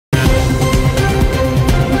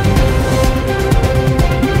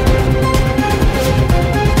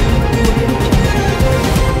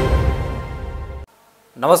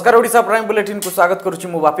नमस्कार Odisha prime bulletin को स्वागत करुच्ची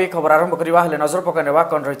मु बापी खबर आरंभ करवा हेले नजर पकानेवा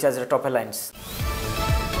कौन रही आज टॉप हेडलाइंस।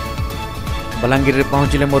 बलांगीर रे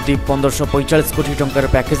पहुंचले मोदी 1545 कोटी टंकार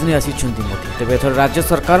पैकेज नहीं आसी मोदी तेज एथर राज्य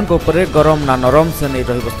सरकार गरम ना नरम से नहीं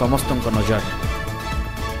रही समस्त नजर।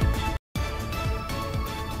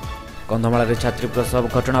 कंधमाल छात्री प्रसव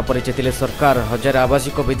घटना पर चेतिले सरकार हजार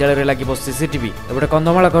आवासिक विद्यालय में लगे सीसीटीवी एवं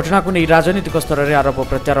कंधमाल घटना को नहीं राजनीतिक स्तर में आरोप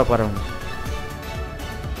प्रत्यारोप आरंभ।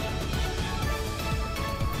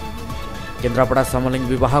 केन्द्रापड़ा समलिंग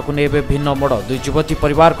विवाह को नहीं भिन्न मोड़ दुई युवती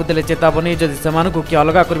परिवार को देले चेतावनी जदि सेमानकु किए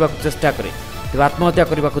अलग करने को चेष्टा करे तेज आत्महत्या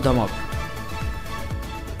करने को धमक।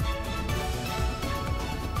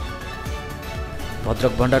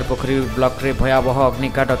 भद्रक भंडार पोखरी ब्लॉक रे भयावह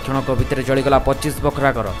अग्निकांड क्षणक भितर जलीगला 25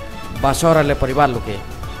 बखरा घर बासहराले परिवार लोके।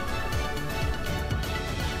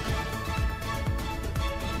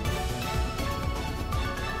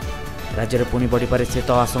 राज्य में पुणी बढ़ी शीत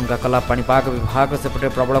आशंका कला पाणीपाग विभाग सेपटे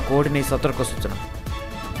प्रबल कोहड़ी नहीं सतर्क सूचना।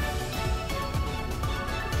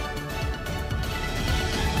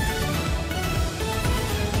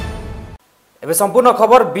 एबे संपूर्ण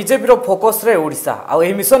खबर बीजेपी रो फोकस रे ओडिशा आ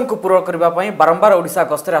एही मिशन को पूरा करबा पई बारंबार ओडिशा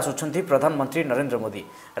गस्तर आसुछंती प्रधानमंत्री नरेंद्र मोदी।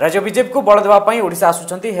 राज्य बीजेपी को बल देबा पई ओडिशा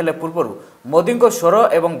आसुछंती हेले पूर्वरु मोदी को स्वर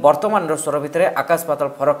एवं वर्तमान रो स्वर भितरे आकाश पाताल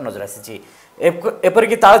फरक नजर आसीची।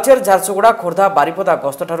 एपरिकी तालचेर झारसुगुड़ा खोर्धा बारिपदा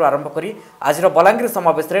गस्त ठारू आरंभ करी आज बलांगीर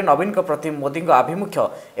समावेश में नवीन प्रति मोदी आभिमुख्य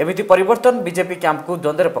एमिति परिवर्तन बीजेपी कैंप को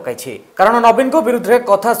द्वंद्व पकाई। कारण नवीन को विरुद्ध में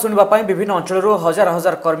कथा शुणा विभिन्न अंचल हजार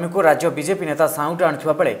हजार कर्मी को राज्य बीजेपी नेता साउंट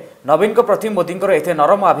आनुवा बेले नवीन प्रति मोदी एते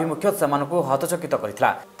नरम आभिमुख्य से हतचकित करथिला।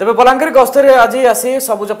 तेबे बलांगीर गस्तर आज आसी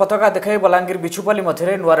सबुज पताका देखाई बलांगीर बिछुपाली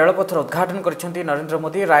मध्य नुआ रेलपथर उद्घाटन करछंती नरेंद्र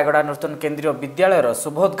मोदी। रायगड़ा नूतन केंद्रीय विद्यालय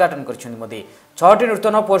शुभोद्घाटन करछंती मोदी। 6टी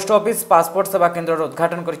नूतन पोस्ट ऑफिस पासपोर्ट सेवा केन्द्र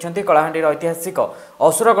उद्घाटन करछंती। कलाहांडी ऐतिहासिक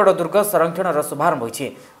असुरगढ़ दुर्ग संरक्षण शुभारंभ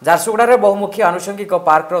होइछि। झारसुगुड़ा बहुमुखी आनुषंगिक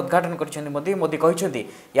पार्क उद्घाटन करछंती मोदी। मोदी कहिसंती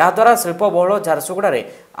या द्वारा शिल्प बहुल झारसुगुड़ा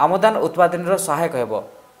आमदान उत्पादन सहायक हेबो।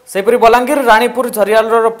 सेपरी बलांगीर रानीपुर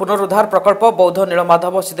झरियाल पुनरुद्धार प्रकल्प बौद्ध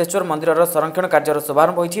नीलमाधव सिद्धेश्वर मंदिर संरक्षण कार्य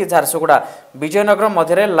शुभारंभ होइछि। झारसुगुड़ा विजयनगर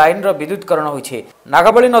मध्य लाइन विद्युतकरण होइछि।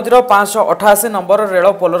 नागावली नदीर 588 नंबर रेल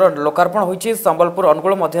पोलर लोकार्पण होइछि। संबलपुर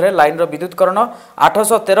अनुगुल मध्य लाइन विद्युतकरण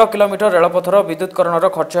 813 किलोमीटर रेलपथर विद्युतकरण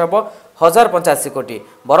खर्च हेबो 1085 कोटी।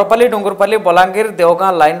 बरपाली डुंगरपाली बलांगीर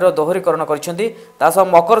देवगां लाइन दोहरीकरण करछंती। तासह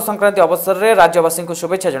मकर संक्रांति अवसर में राज्यवासी को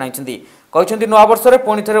शुभेच्छा जणाइछंती। कहछंती नुआ वर्ष में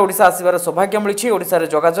पुणी थे ओडिशा आसिबार सौभाग्य मिलिछि। ओडिशा रे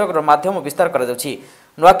जोगाजोग माध्यम विस्तार करा जाउछि।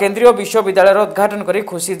 नुआ केंद्रीय विश्वविद्यालय उद्घाटन करी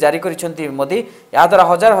खुशी जारी करिसेंती मोदी। या द्वारा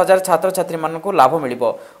हजार हजार छात्र छात्री मानकु लाभ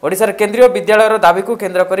मिलिबो। ओडिशा रे केंद्रीय विद्यालय दाबी को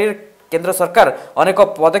केंद्र करी केंद्र सरकार अनेक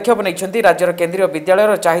पदक्षेप नहीं। राज्यर केंद्रीय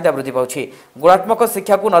विद्यालय चाहिदा वृद्धि पाउछि। गुणात्मक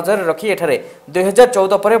शिक्षा को नजर रखी एठारे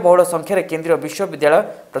 2014 पर बहुल संख्यार केंद्रीय विश्वविद्यालय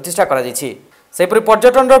प्रतिष्ठा करा जायछि। सेपरि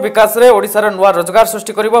पर्यटन विकास में ओडिशार नुआ रोजगार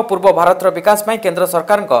सृष्टि करिबो। पूर्व भारतर विकास में केंद्र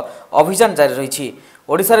सरकार अभियान जारी रही।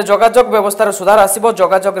 ओडिशा रे जोगाजोग व्यवस्था सुधार आसिबो।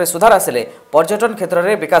 जोगाजोग रे सुधार आसिले पर्यटन क्षेत्र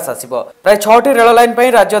में विकास आसिबो। प्राय 6टी रेल लाइन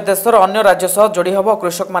पर राज्य देशर अन्य राज्य सह जोड़ी हबो।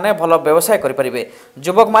 कृषक माने भल व्यवसाय करि परिबे।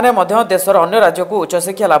 युवक माने मध्य देशर अन्य राज्य को उच्च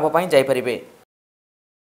शिक्षा लाभ पई जाई परिबे।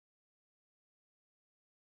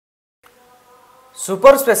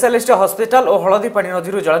 सुपर स्पेशलिस्ट हॉस्पिटल और हलदीपाणी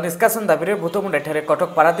नदी जल निष्कासन दाबी में भूतमुंडा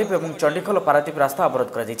कटक पारादीप और चंडीखोल पारादीप रास्ता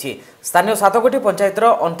अवरोध कर स्थानीय 7 पंचायतर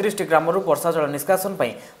 29 ग्राम वर्षा जल निष्कासन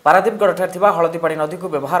पारादीपगढ़ हलदीपाणी नदी को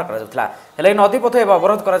व्यवहार कर नदी पथ एवं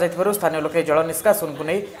अवरोध कर स्थानीय लोके जल निष्कासन को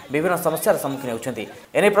नहीं विभिन्न समस्यार सम्मुखीन होती।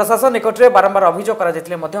 एने प्रशासन निकट में बारंबार अभियोग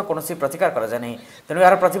कर कौन प्रतिकार कर तेणु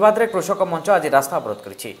यार प्रतिवाद में कृषक मंच आज रास्ता अवरोध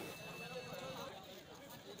कर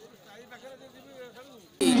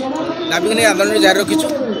दाबी नहीं आंदोलन जारी रखीचु।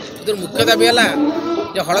 मुख्य दाबी है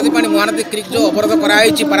जो हलदीपाणी महानदी क्रिक जो अवरोध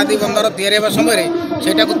कराई पारादीप बंदर या समय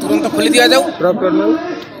से तुरंत खोली दि जाऊ।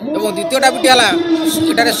 द्वितीय दाबीटी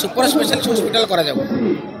है सुपर स्पेशलिस्ट हॉस्पिटल करा जाऊ।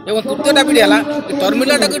 तृतीय दाबीटी है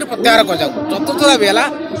टर्मिनाल टाक प्रत्याहार कर जाऊ। चतुर्थ दाबी है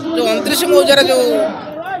जो 29 मौजार जो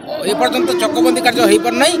एपर्यंत चकबंदी कार्य हो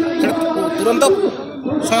पार ना तुरंत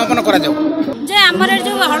समापन करा जाऊ। जे आमर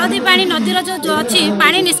जो हलदीपाणी नदीर जो अच्छी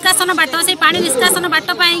पानी निष्कासन बाट से पानी निष्कासन बाट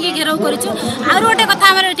घेराव करूँ। आउ गोटे कथा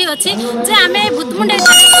आमर ये अच्छी जे आम भूतमुंडे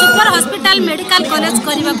सुपर हॉस्पिटल मेडिकल कॉलेज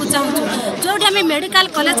करने को चाहूँ। जो आम मेडिकल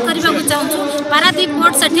कॉलेज करने को चाहूँ पारादीप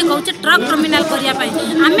पोर्ट से कहूँ ट्रक टर्मिनाल करने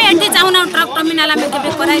आम ये चाहूना ट्रक टर्मिनाल आम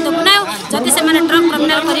के कराइदेबू ना। जदि से ट्रक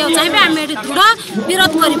टर्मिनाल करने चाहिए आम ये दृढ़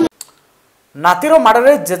विरोध करूँ। नातीर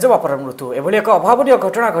माड़े जेजेबापर मृत्यु एभली एक अभावन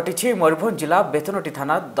घटना घटी मयूरभंज जिला बेतनटी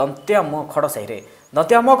थाना दंतिया मुह खड़साही।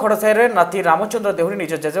 नतिआम खड़साई नाती रामचंद्र देहुरी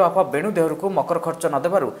निज जेजेबापा बेणु देहर को मकर खर्च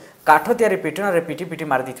नदेव काठ तैयारी पिटण पिटी पिटी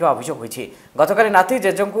मारी अभियोग होती। गतकाली नाती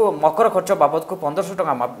जेजे को मकर खर्च बाबद को 1500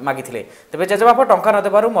 टंका मागी तेज जेजेबापा टंका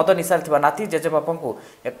नदेव मद निशार नाती जेजेबापा को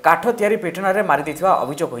काठ तैयारी पिटण मारी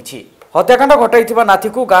अभियोग होती। हत्याकांड घटाई नाती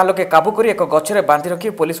को गाँ लोके काबू कर एक गछरे बांधि रखी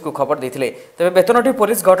पुलिस को खबर देते तेज बेतनटी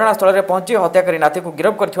पुलिस घटनास्थल में पहुंची हत्याकारी नाती को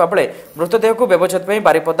गिरफ्त करथिबा बेले मृतदेह को व्यवच्छेद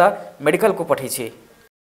बारिपदा मेडिकल को पठाई।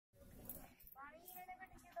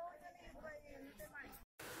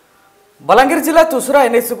 बलांगीर जिला तुसुरा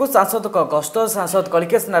एनएसी को सांसद गस्त सांसद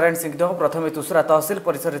कलिकेश नारायण सिंह प्रथम तुसुरा तहसिल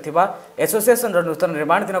परिसर में एसोसिएसन नूतन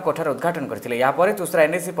निर्माणाधीन कोठार उद्घाटन करते। यापर तुसुरा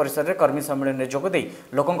एनएसी परिसर में कर्मी सम्मेलन में जोगदे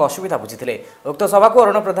लोकों असुविधा बुझी। उक्त सभा को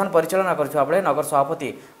अरुण प्रधान परिचालना करथिबा बेले नगर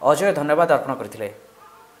सभापति अजय धन्यवाद अर्पण करथिले।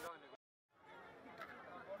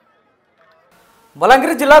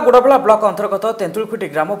 बलांगीर जिला गुड़बला ब्लॉक अंतर्गत तेंतुलखुटी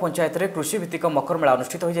ग्राम पंचायत में कृषि भित्तिक मकर मेला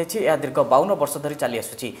अनुष्ठित हो जाएगी। यह दीर्घ 52 वर्ष धरी चली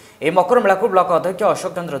आसुची। यह मकर मेला को ब्लॉक अध्यक्ष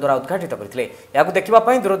अशोक चंद्र द्वारा उद्घाटित करते। या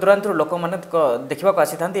देखा दूर दूरांत लोक मैंने देखा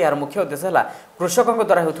आसी था। यार मुख्य उद्देश्य है कृषकों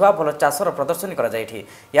द्वारा होता भल चाषर प्रदर्शनी कर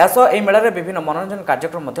मेला विभिन्न मनोरंजन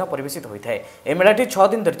कार्यक्रम परिवेशित होता है। यह मेलाटी 6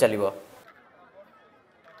 दिन धरी चलो।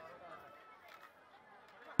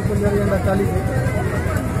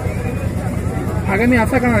 आगामी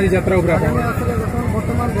आशा कौन आज यात्रा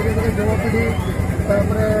बर्तमान धीरे धीरे युवपीढ़ी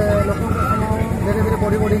लोक धीरे धीरे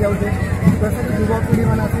बढ़ी बढ़ी जाऊे स्पेशली युवपीढ़ी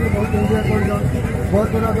मैंने आसिक बहुत एंजय कर बहुत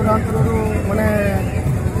दूर दूरांत मैंने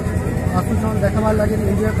आसुन देखबार लगे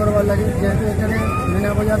एंजय करवार लगे जेहेतु एखाने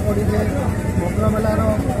मीना बजार पड़ी मकर मेलार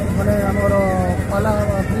मैंने आमर पाला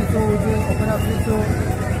फ्री शो हो opera free show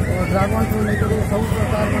dragon show नहीं सब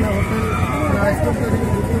प्रकार मैंने होटेल आइसक्रीम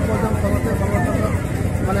पर्यटन समस्त समस्त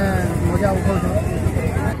मैंने मजा उठाऊ।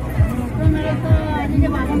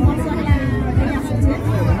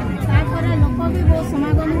 लोक भी बहुत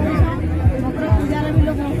समागम मकर पूजार भी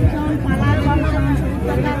लोग पाला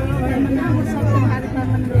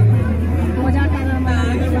मजा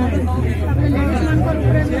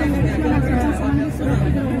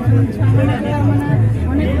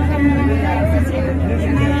अनेक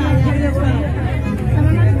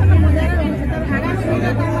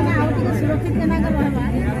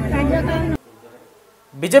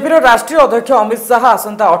बीजेपी राष्ट्रीय अध्यक्ष अमित शाह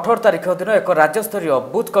आसंता 18 तारिख दिन एक राज्यस्तरीय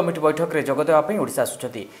बूथ कमिटी बैठक में जोगदेवाई ओडिशा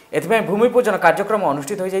आसुछंती। एथिପାଇଁ भूमि पूजन कार्यक्रम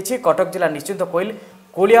अनुष्ठित हो जाइछि। कटक जिला निश्चिंत कोइल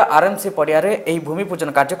कुलिया आरएमसी पड़िया भूमि पूजन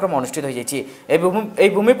कार्यक्रम अनुष्ठित हो जाइछि।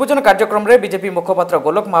 भूमि पूजन कार्यक्रम में बीजेपी मुखपात्र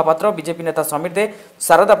गोलोक महापात्र बीजेपी नेता समीर दे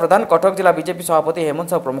शारदा प्रधान कटक जिला बीजेपी सभापति हेमंत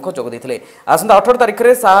साहू प्रमुख जोगदेइथिले। आसंता 18 तारिख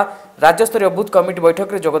में शाह राज्यस्तरीय बूथ कमिटी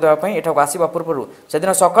बैठक में जोगदेवाई एठाकु आसिबा पूर्व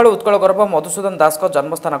सेदिन सकाळु उत्कल गर्भ मधुसूदन दास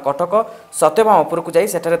जन्मस्थान कटक सत्यभामपुर को जाई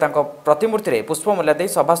सेठारे तांको प्रतिमूर्ति में पुष्पमाल्या दे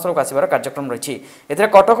सभास्थल को आसिबार कार्यक्रम रही। एथिरे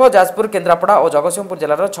कटक जाजपुर केन्द्रापड़ा और जगतसिंहपुर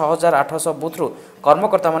जिलार 6800 बूथ्रु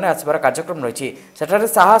कर्मकर्ता माने आसिबार कार्यक्रम रही। सेठारे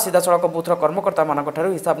शाह सीधासलख बूथर कर्मकर्ता मानक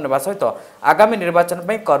ठारू हिसाब नेबा सहित आगामी निर्वाचन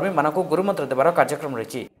में कर्मी मानक गुरुमंत्र देवार कार्यक्रम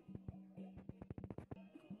रही।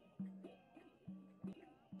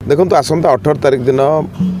 देखो आसंता 18 तारिख दिन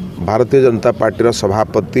भारतीय जनता पार्टी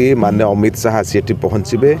सभापति मान्य अमित शाह सीठी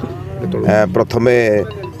पहुँचे। प्रथमे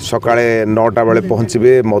सकाळे 9टा बेले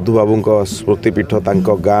पहुँचे मधुबाबू स्मृतिपीठ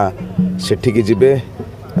तांको गाँ सेठिकी जिबे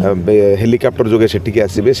हेलिकॉप्टर जोगे सेठिकी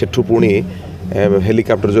आसबे सेठू पुणी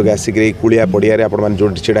हेलिकॉप्टर जोगे आसिक कुलिया पड़िया आपण मैंने जो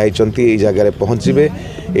छिड़ा होती जगार पहुँचे।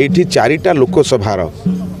 ये 4टा लोकसभार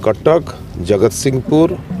कटक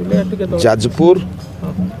जगतसिंहपुर जाजपुर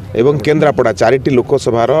एवं केन्द्रापड़ा 4टी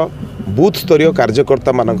लोकसभार बूथ स्तरीय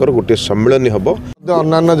कार्यकर्ता मानकर गोटे सम्मेलन हम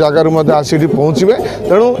अन्य जगार आसिक पहुँचे।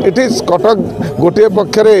 तेणु ये कटक गोटे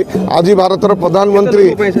पक्षरे आज भारतर प्रधानमंत्री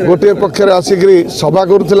गोटे पक्षरे आसिक सभा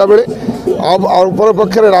करुला बेले अब अपर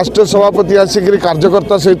पक्षरे राष्ट्रीय सभापति आसिक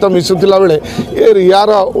कार्यकर्ता सहित मिशुला बेले यार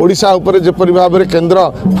ओडिशा उपर जेपरि भाव में केन्द्र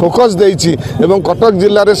फोकस देइछि एवं कटक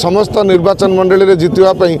जिले में समस्त निर्वाचन मंडली में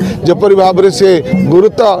जितवाई जेपरि भाव में सी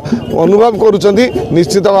गुरुत्व अनुभव करुँच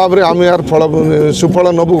निश्चित भाव में आम यार फल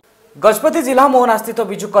सुफल नबू। गजपति जिला मोहना स्थित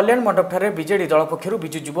विजु कल्याण मंडप ठारे बीजेडी दल पक्षर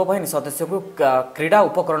विजु युवा बाहिनी सदस्य को क्रीड़ा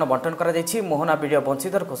उपकरण बंटन कर मोहना बीडीओ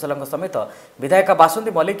बंशीधर घोषाल समेत विधायिका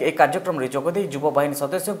बासंती मल्लिक एक कार्यक्रम में जोगदे युवा बाहिनी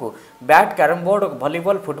सदस्य को bat carrom board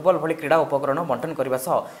volleyball football भली क्रीड़ा उपकरण बंटन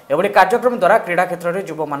करने कार्यक्रम द्वारा क्रीड़ा क्षेत्र में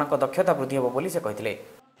युवा मान दक्षता वृद्धि होब बोली से कहते।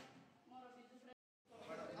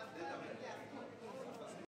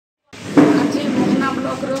 मोहना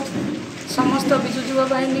ब्लॉक समस्त विजु युवा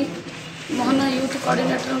बाहिनी मोहना यूथ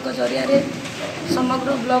कोऑर्डिनेटर जरिया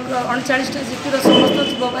समग्र ब्लॉक 39टा जीपीर समस्त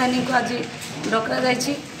युवा बाहिनी को आज डकरा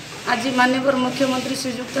जाइए। आज माननीय मुख्यमंत्री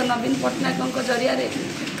श्रीयुक्त नवीन पट्टनायक जरिया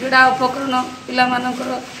क्रीड़ा उपकरण पिला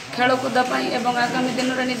खेलकूद एवं आगामी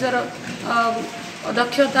दिन में निजर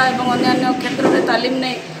दक्षता और अन्य क्षेत्र में तालीम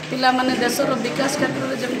नहीं पिला माने देशर विकास क्षेत्र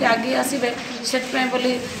में जमी आगे आसवे से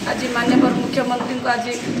बोली आज माननीय मुख्यमंत्री को आज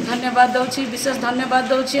धन्यवाद दूँ विशेष धन्यवाद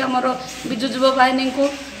दूँ आमर विजु युव बाहिनी को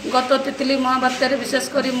गत तितली महाबात्यार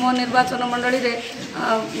विशेषकर मो निर्वाचन मंडली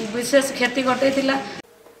में विशेष क्षति घटाई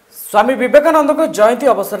स्वामी विवेकानंद जयंती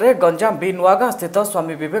अवसर में गंजाम बी नुआगां स्थित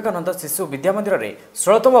स्वामी विवेकानंद शिशु विद्या मंदिर में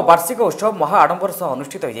 16तम वार्षिक उत्सव महाआडंबर सह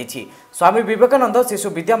अनुष्ठित हो स्वामी विवेकानंद शिशु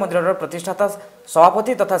विद्या मंदिर प्रतिष्ठाता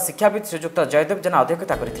सभापति तथा शिक्षाविद श्रीजुक्त जयदेव जेना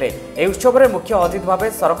अध्यक्षता करते उत्सव में मुख्य अतिथि भाव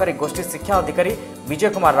सरकारी गोष्ठी शिक्षा अधिकारी विजय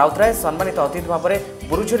कुमार राउतराय सम्मानित अतिथि भाव में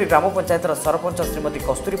बुरुझुरी ग्राम पंचायतर सरपंच श्रीमती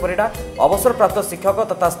कस्तूरी परिडा अवसरप्राप्त शिक्षक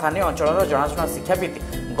तथा स्थानीय अंचल जनाशुना शिक्षाविद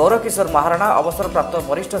गौरकिशोर महाराणा अवसरप्राप्त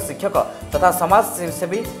वरिष्ठ शिक्षक तथा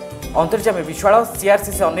समाजसेवी अंतर्जामी विश्वाल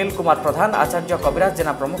सीआरसी अनिल कुमार प्रधान आचार्य कविराज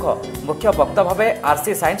जेना प्रमुख मुख्य वक्ता भाव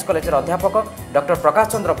आरसी साइंस कॉलेजर अध्यापक डॉक्टर प्रकाश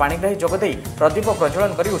चंद्र पाणिग्राही जोगदे प्रदीप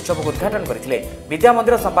प्रज्वलन कर उत्सव को उद्घाटन करते विद्या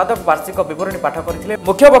मंदिर संपादक वार्षिक विवरणी पाठ करते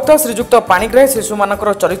मुख्य वक्ता श्रीजुक्त पाणिग्राही शिशु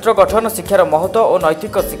मानकर चरित्र गठन शिक्षार महत्व और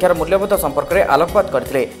नैतिक शिक्षार मूल्यबोध संपर्क में आलोकपात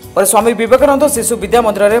करते स्वामी विवेकानंद शिशु विद्या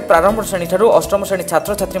मंदिर में प्रारंभ श्रेणी ठारू अष्टम श्रेणी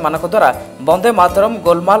छात्र छात्री मानक द्वारा वंदे मातरम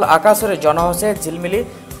गोलमाल आकाश में जनहसे झिलमिली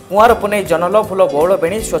कुआर पुनई जनल फुल बौल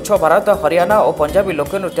बेणी स्वच्छ भारत हरियाणा और पंजाबी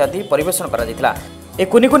लोकनृत्य आदि परिवेशन करा ए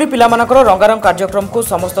कुनि कुनि पिलामानकर रंगारंग कार्यक्रम को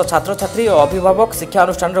समस्त छात्र छात्री और अभिभावक शिक्षा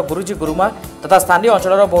अनुष्ठान गुरुजी गुरुमा तथा स्थानीय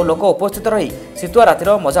अंचल बहु लोक उपस्थित रही शीतुआ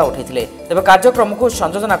रातिर मजा उठाई तेज कार्यक्रम को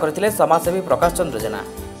संयोजना करते समाजसेवी प्रकाश चंद्र जेना।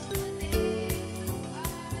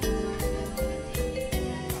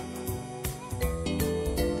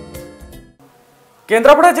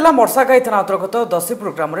 केन्द्रापड़ा जिला मर्सागाई थाना अंतर्गत दसीपुर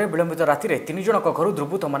ग्राम में विलंबित राति 3 जन घर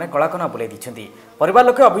दुर्बृत्त मैंने कलाकना बुलाई दी परिवार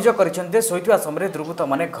लोके अभियोग कर शोइथिबा समय दुर्बृत्त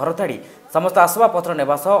मैंने घर ताड़ी समस्त आसबाबपत्र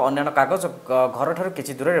नेबा सह अन्य कागज घर ठार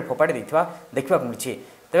किछि दूर में फोपाड़ी देथिबा देखा मिली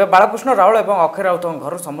तेज बालकृष्ण राउल और अक्षय राउत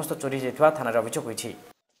घर समस्त चोरी जाइथिबा थाना अभियोग होइछि।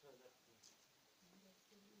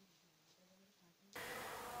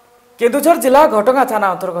 केन्दुझर जिला घटगां थाना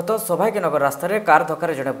अंतर्गत सौभाग्यनगर रास्त कार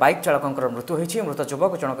धक्कर जड़े बाइक चालक मृत्यु होती मृत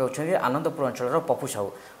युवक जनक होती आनंदपुर अंचल पप्पू साहू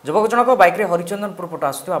युवक जनक बाइक रे हरिचंदनपुर पट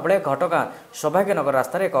आसुवा बेले घटगां सौभाग्यनगर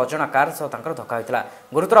रास्त एक अजणा कार सह धक्का होता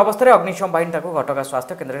गुरुतर अवस्था अग्निशम बाहिनी घटगां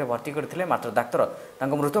स्वास्थ्य केन्द्र में भर्ती करते मात्र डाक्तर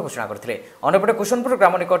मृत घोषणा करते अंपटे कुशनपुर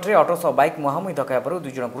ग्राम निकट में अटो सह बाइक मुहांमुही धक्का पर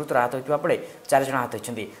 2 जन गुरुतर आहत होता बेले 4 जन आहत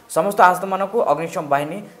होती समस्त आहत मानक अग्निशम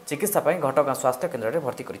बाहिनी चिकित्सा घटगां स्वास्थ्य केन्द्र में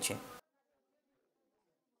भर्ती कर।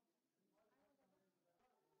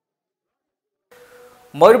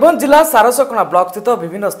 मयूरभंज जिला सारसकणा ब्लॉक स्थित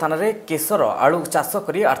विभिन्न स्थान में केशर आलू चाष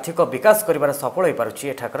कर आर्थिक विकास कर सफल हो पारुछि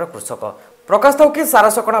एठाकर कृषक प्रकाश थाउ कि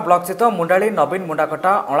सारसकणा ब्लॉक स्थित मुंडाली नवीन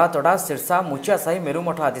मुंडाकटा अलातोड़ा सिरसा मुचियासाही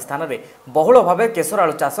मेरुमठ आदि स्थान में बहुल भाव केशर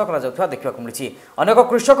आलू चाष कर देखा मिली अनेक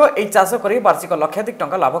कृषक यह चाष कर वार्षिक लक्षाधिक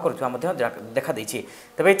टंका लाभ कर देखा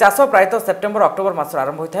तेज चाष प्रायतः सेप्टेम्बर अक्टोबर मास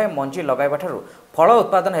आरंभ होता है मंजी लगाइबा ठारू फल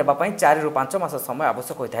उत्पादन होगापी 4 ରୁ 5 मास समय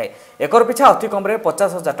आवश्यक होता है एकर पिछा अति कम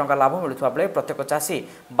 50,000 टंका लाभ मिलुवा बेले प्रत्येक चाषी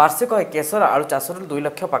वार्षिक केशर आलू चाष 2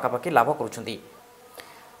 लाख पाखापाखि लाभ करुछंती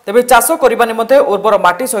तेबे चाष करने निमंते उर्वर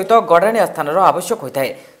माटी सहित गढ़ाणिया स्थान आवश्यक होता है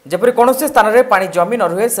जेपरि कौनसी स्थान में पानी जमी न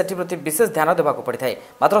रुहे से प्रति विशेष ध्यान देवाक पड़ता है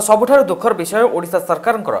मात्र सबुठार दुखर विषय ओडिशा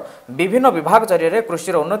सरकार विभिन्न विभाग जरिए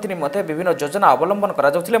कृषि उन्नति निमंते विभिन्न योजना अवलंबन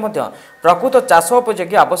कराଯାउथिले मध्य प्रकृत चाष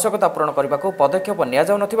उपयोगी आवश्यकता पूरण करने को पदक्षेप निया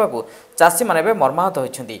जाउ नथिबाकु चाषी माने मर्माहत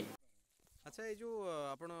होइछन्ति। अच्छा ए जो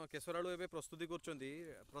आपण केशर आलू एबे प्रस्तुति करछन्ती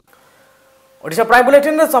ओडिशा प्राइम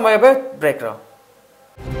बुलेटिन समय ब्रेक